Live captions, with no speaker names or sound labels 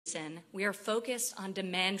we are focused on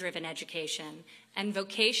demand-driven education and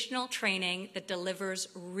vocational training that delivers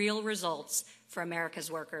real results for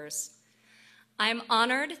America's workers. I am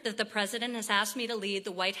honored that the President has asked me to lead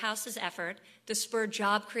the White House's effort to spur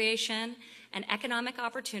job creation and economic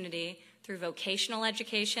opportunity through vocational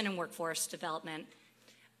education and workforce development.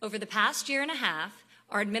 Over the past year and a half,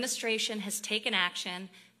 our administration has taken action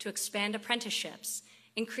to expand apprenticeships,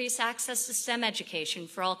 increase access to STEM education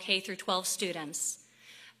for all K-12 students,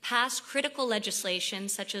 pass critical legislation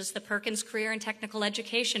such as the Perkins Career and Technical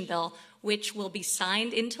Education Bill, which will be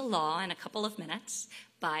signed into law in a couple of minutes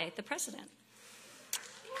by the President.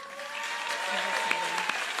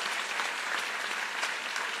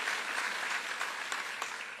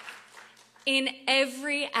 In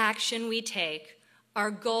every action we take, our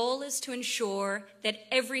goal is to ensure that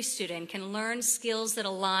every student can learn skills that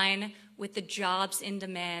align with the jobs in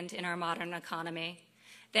demand in our modern economy,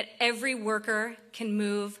 that every worker can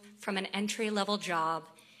move from an entry-level job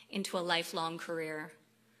into a lifelong career.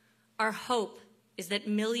 Our hope is that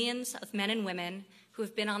millions of men and women who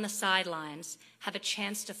have been on the sidelines have a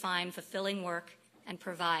chance to find fulfilling work and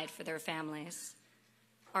provide for their families.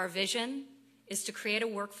 Our vision is to create a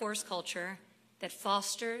workforce culture that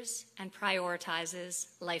fosters and prioritizes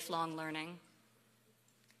lifelong learning.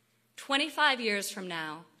 25 years from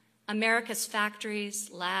now, America's factories,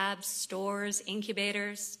 labs, stores,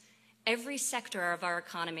 incubators, every sector of our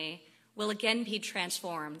economy will again be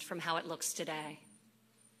transformed from how it looks today.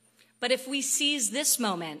 But if we seize this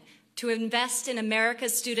moment to invest in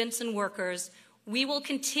America's students and workers, we will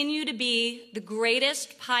continue to be the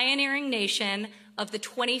greatest pioneering nation of the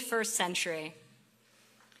 21st century.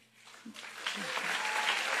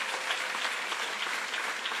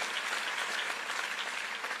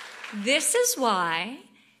 This is why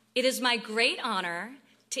it is my great honor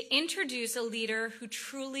to introduce a leader who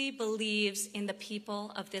truly believes in the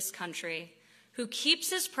people of this country, who keeps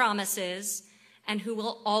his promises, and who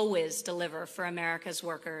will always deliver for America's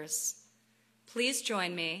workers. Please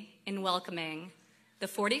join me in welcoming the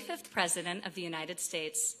 45th President of the United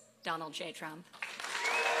States, Donald J. Trump.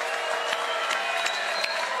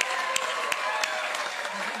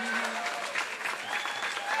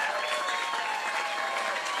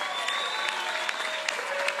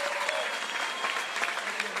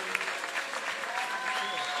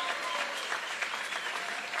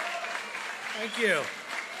 Thank you.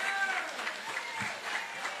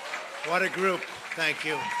 What a group. Thank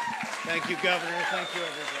you. Thank you, Governor. Thank you,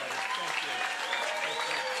 everybody. Thank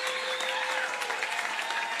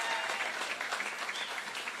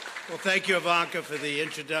you. Well, thank you, Ivanka, for the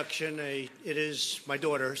introduction. It is my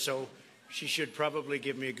daughter, so she should probably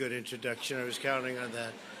give me a good introduction. I was counting on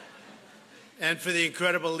that. And for the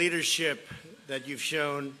incredible leadership that you've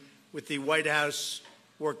shown with the White House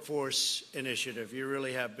Workforce Initiative. You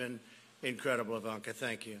really have been incredible, Ivanka.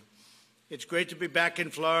 Thank you. It's great to be back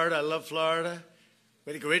in Florida. I love Florida.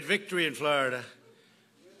 We had a great victory in Florida.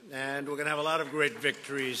 And we're going to have a lot of great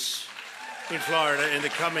victories in Florida in the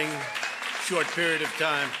coming short period of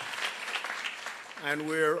time. And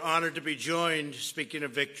we're honored to be joined, speaking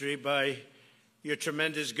of victory, by your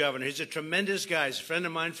tremendous governor. He's a tremendous guy. He's a friend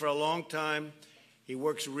of mine for a long time. He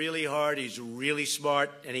works really hard. He's really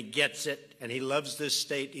smart, and he gets it. And he loves this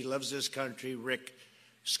state. He loves this country. Rick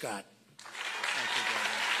Scott.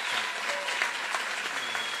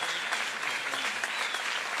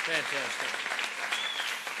 Fantastic.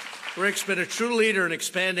 Rick's been a true leader in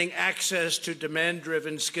expanding access to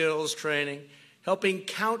demand-driven skills training, helping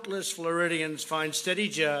countless Floridians find steady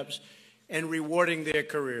jobs and rewarding their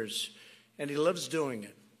careers. And he loves doing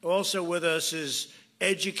it. Also with us is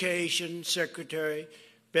Education Secretary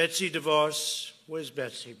Betsy DeVos. Where's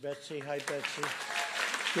Betsy? Betsy, hi, Betsy.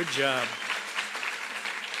 Good job.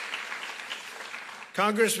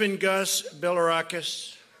 Congressman Gus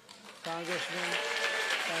Bilirakis. Congressman.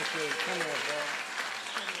 Thank you. Come here,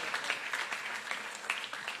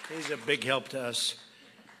 Bill. He's a big help to us.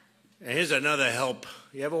 And here's another help.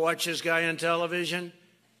 You ever watch this guy on television?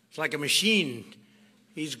 It's like a machine.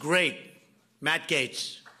 He's great. Matt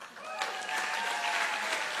Gaetz.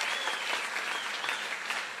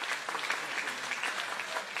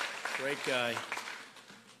 Great guy.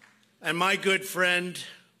 And my good friend,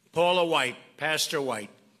 Paula White, Pastor White.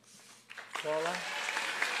 Paula?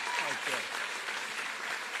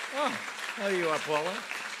 Oh, there you are, Paula.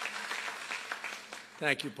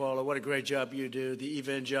 Thank you, Paula. What a great job you do. The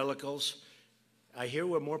evangelicals. I hear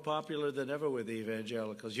we're more popular than ever with the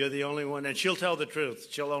evangelicals. You're the only one, and she'll tell the truth.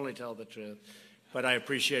 She'll only tell the truth. But I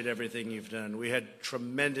appreciate everything you've done. We had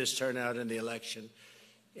tremendous turnout in the election,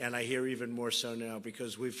 and I hear even more so now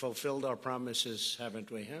because we've fulfilled our promises,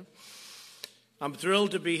 haven't we? Huh? I'm thrilled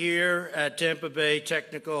to be here at Tampa Bay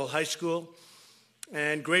Technical High School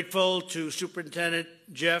and grateful to Superintendent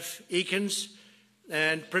Jeff Eakins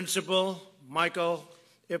and Principal Michael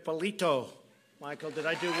Ippolito. Michael, did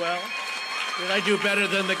I do well? Did I do better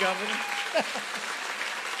than the governor?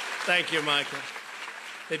 Thank you, Michael.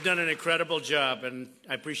 They've done an incredible job, and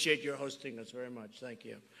I appreciate your hosting us very much. Thank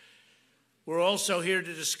you. We're also here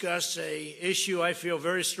to discuss an issue I feel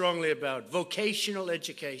very strongly about, vocational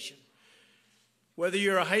education. Whether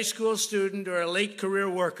you're a high school student or a late career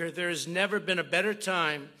worker, there has never been a better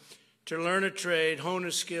time to learn a trade, hone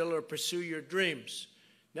a skill, or pursue your dreams.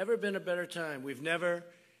 Never been a better time. We've never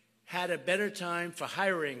had a better time for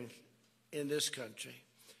hiring in this country.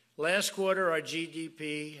 Last quarter, our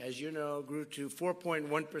GDP, as you know, grew to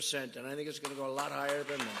 4.1%, and I think it's going to go a lot higher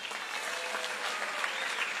than that.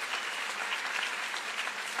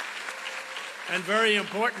 And very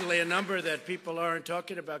importantly, a number that people aren't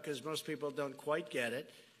talking about because most people don't quite get it,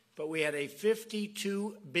 but we had a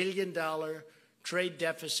 $52 billion trade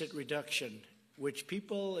deficit reduction, which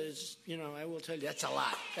people is, I will tell you, that's a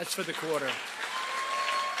lot. That's for the quarter.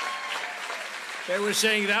 They were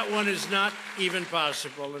saying that one is not even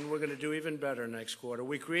possible, and we're going to do even better next quarter.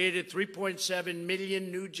 We created 3.7 million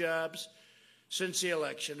new jobs since the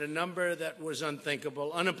election, a number that was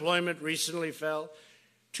unthinkable. Unemployment recently fell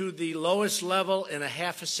to the lowest level in a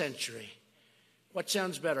half a century. What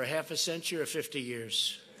sounds better, half a century or 50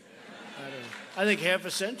 years? I don't know. I think half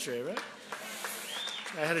a century, right?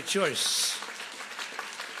 I had a choice.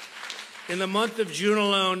 In the month of June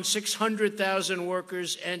alone, 600,000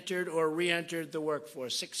 workers entered or re-entered the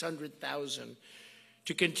workforce, 600,000.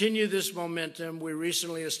 To continue this momentum, we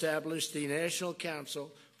recently established the National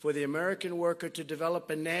Council for the American Worker to develop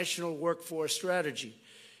a national workforce strategy.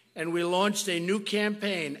 And we launched a new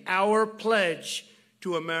campaign, Our Pledge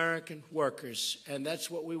to American Workers. And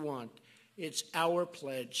that's what we want. It's our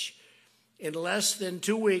pledge. In less than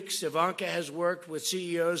 2 weeks, Ivanka has worked with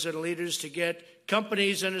CEOs and leaders to get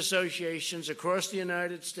companies and associations across the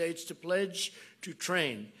United States to pledge to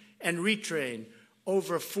train and retrain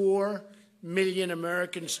over 4 million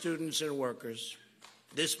American students and workers.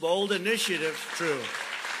 This bold initiative, true.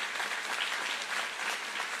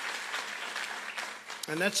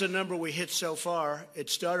 And that's a number we hit so far. It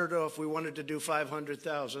started off, we wanted to do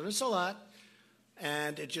 500,000. It's a lot.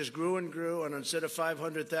 And it just grew and grew, and instead of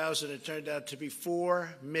 500,000, it turned out to be 4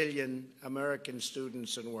 million American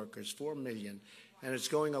students and workers, 4 million. And it's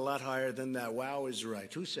going a lot higher than that. Wow is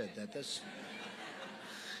right. Who said that?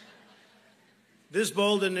 This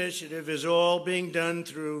bold initiative is all being done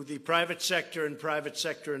through the private sector and private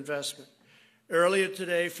sector investment. Earlier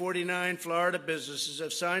today, 49 Florida businesses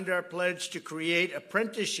have signed our pledge to create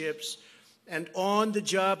apprenticeships and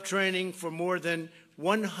on-the-job training for more than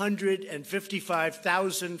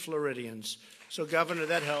 155,000 Floridians. So, Governor,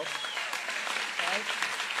 that helps. Right?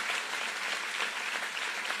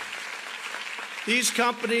 These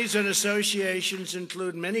companies and associations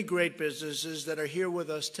include many great businesses that are here with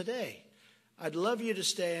us today. I'd love you to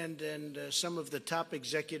stand and some of the top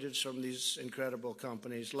executives from these incredible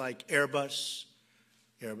companies like Airbus,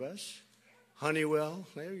 Honeywell,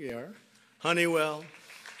 there you are, Honeywell,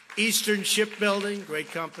 Eastern Shipbuilding,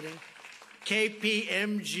 great company,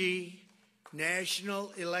 KPMG,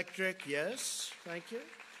 National Electric, yes, thank you,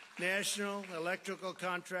 National Electrical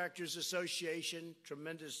Contractors Association,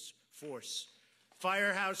 tremendous force,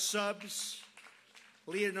 Firehouse Subs,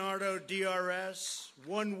 Leonardo DRS,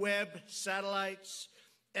 OneWeb Satellites,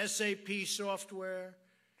 SAP Software,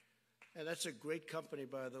 and that's a great company,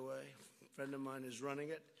 by the way. A friend of mine is running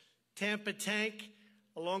it. Tampa Tank,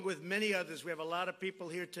 along with many others. We have a lot of people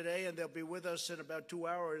here today, and they'll be with us in about 2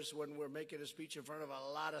 hours when we're making a speech in front of a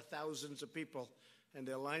lot of thousands of people, and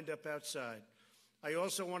they're lined up outside. I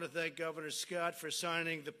also want to thank Governor Scott for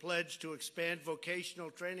signing the pledge to expand vocational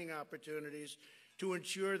training opportunities to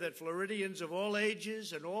ensure that Floridians of all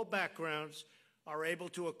ages and all backgrounds are able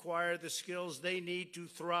to acquire the skills they need to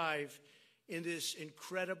thrive in this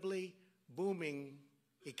incredibly booming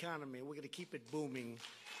economy. We're going to keep it booming.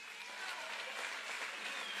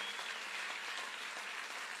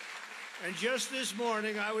 And just this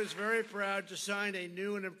morning, I was very proud to sign a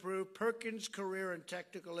new and improved Perkins Career and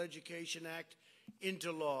Technical Education Act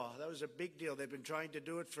into law. That was a big deal. They've been trying to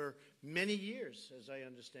do it for many years, as I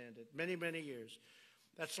understand it, many, many years.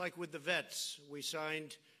 That's like with the vets. We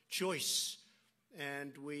signed choice,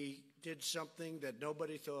 and we did something that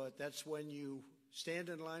nobody thought. That's when you stand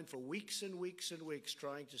in line for weeks and weeks and weeks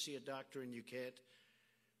trying to see a doctor, and you can't.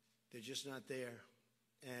 They're just not there.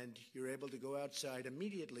 And you're able to go outside,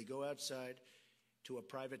 immediately go outside to a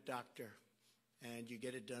private doctor and you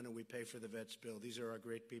get it done, and we pay for the vet's bill. These are our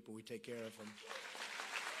great people. We take care of them.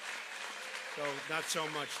 So not so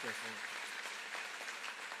much different.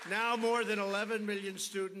 Now more than 11 million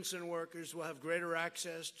students and workers will have greater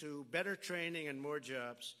access to better training and more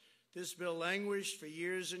jobs. This bill languished for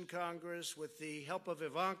years in Congress with the help of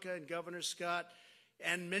Ivanka and Governor Scott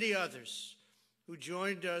and many others who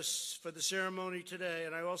joined us for the ceremony today.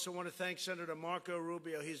 And I also want to thank Senator Marco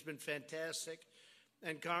Rubio. He's been fantastic.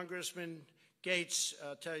 And Congressman Gates,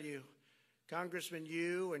 I'll tell you, Congressman,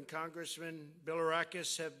 you and Congressman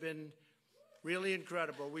Bilirakis have been really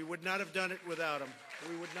incredible. We would not have done it without him.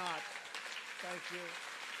 We would not. Thank you.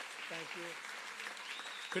 Thank you.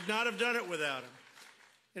 Could not have done it without him.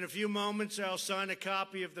 In a few moments, I'll sign a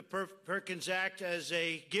copy of the Perkins Act as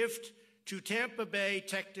a gift to Tampa Bay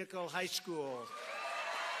Technical High School.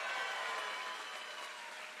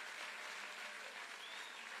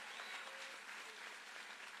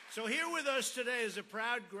 So here with us today is a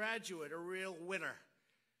proud graduate, a real winner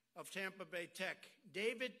of Tampa Bay Tech,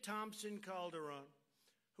 David Thompson Calderon,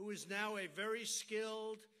 who is now a very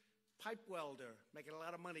skilled pipe welder, making a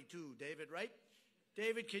lot of money too, David, right?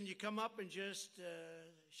 David, can you come up and just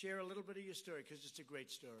share a little bit of your story, because it's a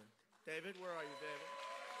great story. David, where are you, David?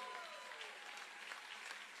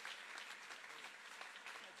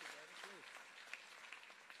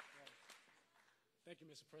 Thank you,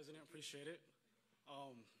 Mr. President. Appreciate it.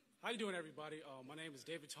 How you doing, everybody? My name is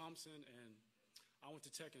David Thompson, and I went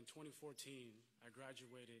to Tech in 2014. I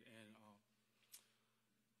graduated, and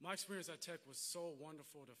my experience at Tech was so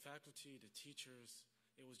wonderful. The faculty, the teachers,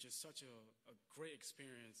 it was just such a great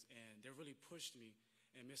experience, and they really pushed me.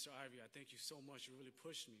 And Mr. Ivey, I thank you so much. You really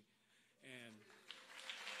pushed me. And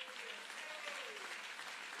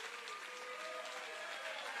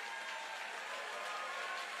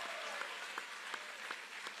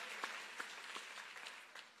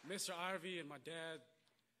Mr. Ivey and my dad,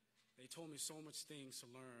 they told me so much things to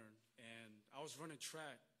learn. And I was running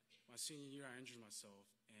track my senior year. I injured myself.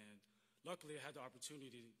 And luckily, I had the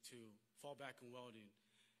opportunity to fall back in welding.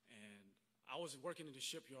 And I was working in the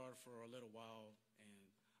shipyard for a little while.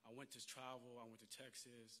 And I went to travel. I went to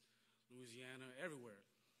Texas, Louisiana, everywhere.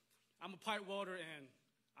 I'm a pipe welder, and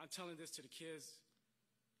I'm telling this to the kids.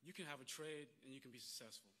 You can have a trade, and you can be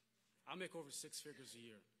successful. I make over 6 figures a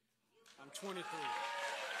year. I'm 23.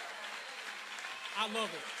 I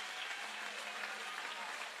love it.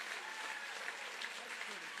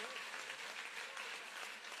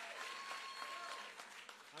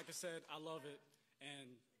 Like I said, I love it. And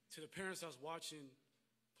to the parents that's watching,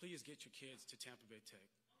 please get your kids to Tampa Bay Tech.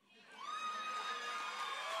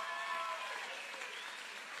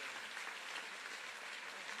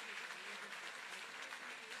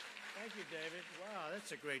 Thank you, David. Wow,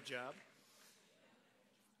 that's a great job.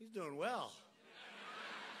 He's doing well.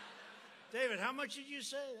 David, how much did you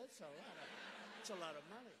say? That's a lot of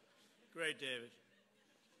money. Great, David.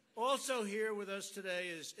 Also here with us today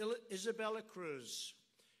is Isabella Cruz,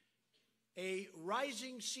 a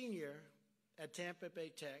rising senior at Tampa Bay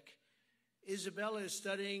Tech. Isabella is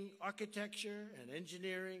studying architecture and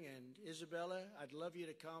engineering. And Isabella, I'd love you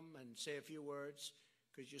to come and say a few words,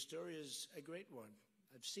 because your story is a great one.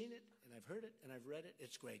 I've seen it, and I've heard it, and I've read it.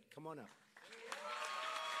 It's great. Come on up.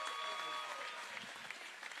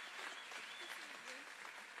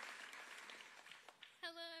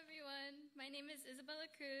 Hello, everyone. My name is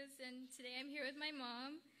Isabella Cruz, and today I'm here with my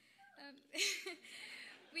mom.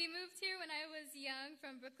 We moved here when I was young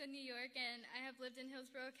from Brooklyn, New York, and I have lived in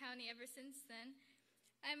Hillsborough County ever since then.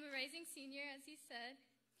 I'm a rising senior, as he said,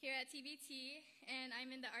 here at TBT, and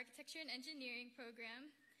I'm in the Architecture and Engineering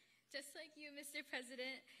program. Just like you, Mr.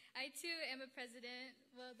 President, I too am the president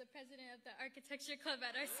of the Architecture Club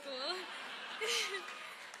at our school.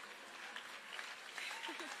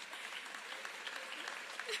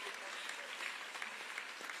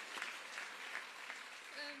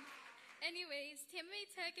 Anyways, Tampa Bay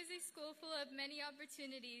Tech is a school full of many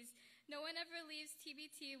opportunities. No one ever leaves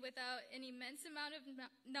TBT without an immense amount of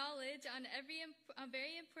knowledge on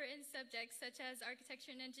very important subjects such as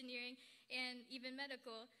architecture and engineering and even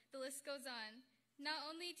medical. The list goes on. Not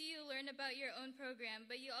only do you learn about your own program,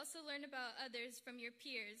 but you also learn about others from your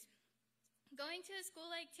peers. Going to a school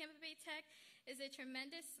like Tampa Bay Tech is a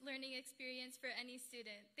tremendous learning experience for any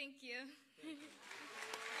student. Thank you. Thank you.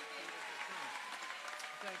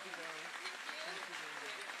 Thank you, darling. Thank you very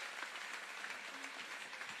much.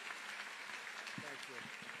 Thank you.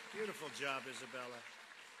 Beautiful job, Isabella.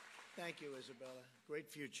 Thank you, Isabella. Great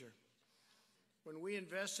future. When we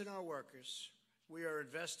invest in our workers, we are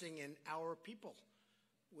investing in our people.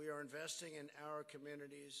 we are investing in our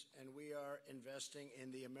communities, and we are investing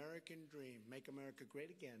in the American dream. Make America great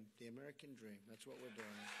again, the American dream. That's what we're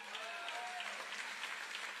doing.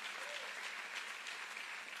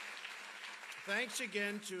 Thanks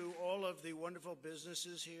again to all of the wonderful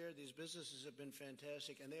businesses here. These businesses have been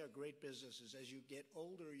fantastic, and they are great businesses. As you get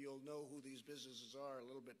older, you'll know who these businesses are a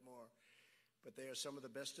little bit more. But they are some of the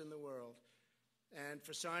best in the world. And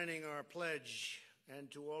for signing our pledge,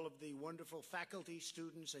 and to all of the wonderful faculty,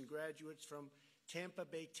 students, and graduates from Tampa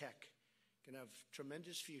Bay Tech. Can have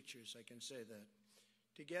tremendous futures, I can say that.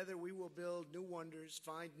 Together we will build new wonders,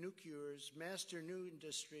 find new cures, master new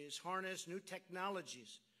industries, harness new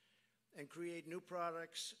technologies, and create new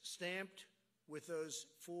products stamped with those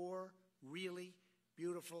 4 really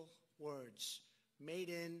beautiful words. Made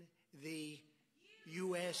in the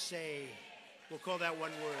USA. We'll call that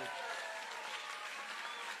one word.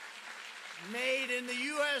 Made in the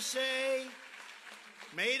USA,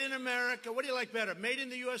 made in America. What do you like better, made in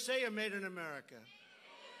the USA or made in America?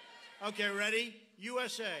 Okay, ready?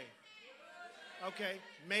 USA. Okay,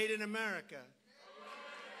 made in America.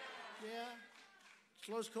 Yeah,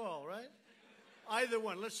 close call, right? Either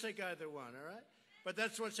one. Let's take either one, all right? But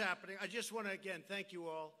that's what's happening. I just want to, again, thank you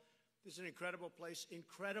all. This is an incredible place,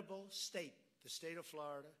 incredible state, the state of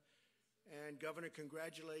Florida. And Governor,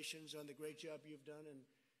 congratulations on the great job you've done in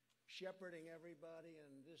shepherding everybody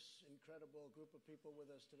and this incredible group of people with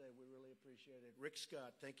us today. We really appreciate it. Rick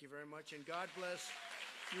Scott, thank you very much. And God bless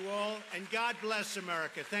you all. And God bless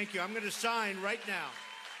America. Thank you. I'm going to sign right now.